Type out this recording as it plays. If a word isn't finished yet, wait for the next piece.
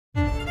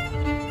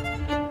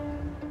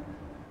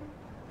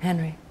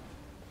Henry.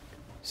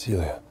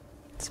 Celia.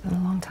 It's been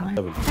a long time.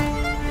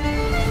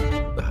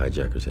 The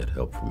hijackers had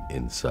help from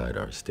inside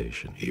our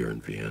station here in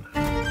Vienna.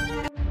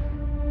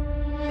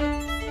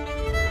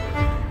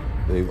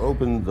 They've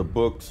opened the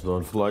books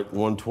on Flight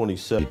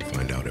 127 to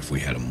find out if we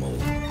had a mole.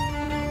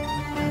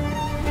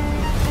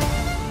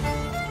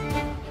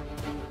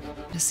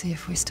 To see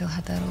if we still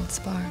had that old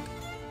spark.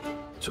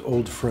 It's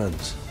old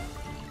friends.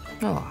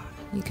 Oh,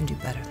 you can do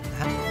better than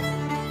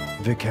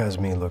that. Vic has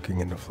me looking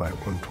into Flight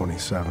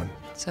 127.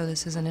 So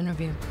this is an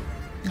interview.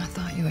 I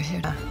thought you were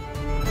here to...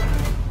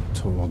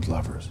 To old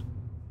lovers.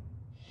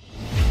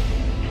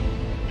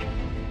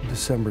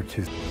 December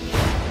 2nd.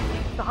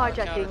 The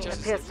hijacking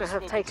appears to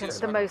have taken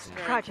the most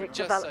tragic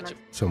development.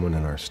 Someone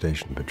in our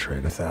station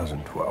betrayed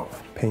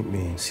 1012. Paint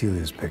me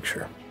Celia's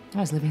picture. I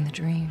was living the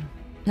dream.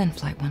 Then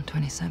Flight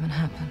 127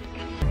 happened.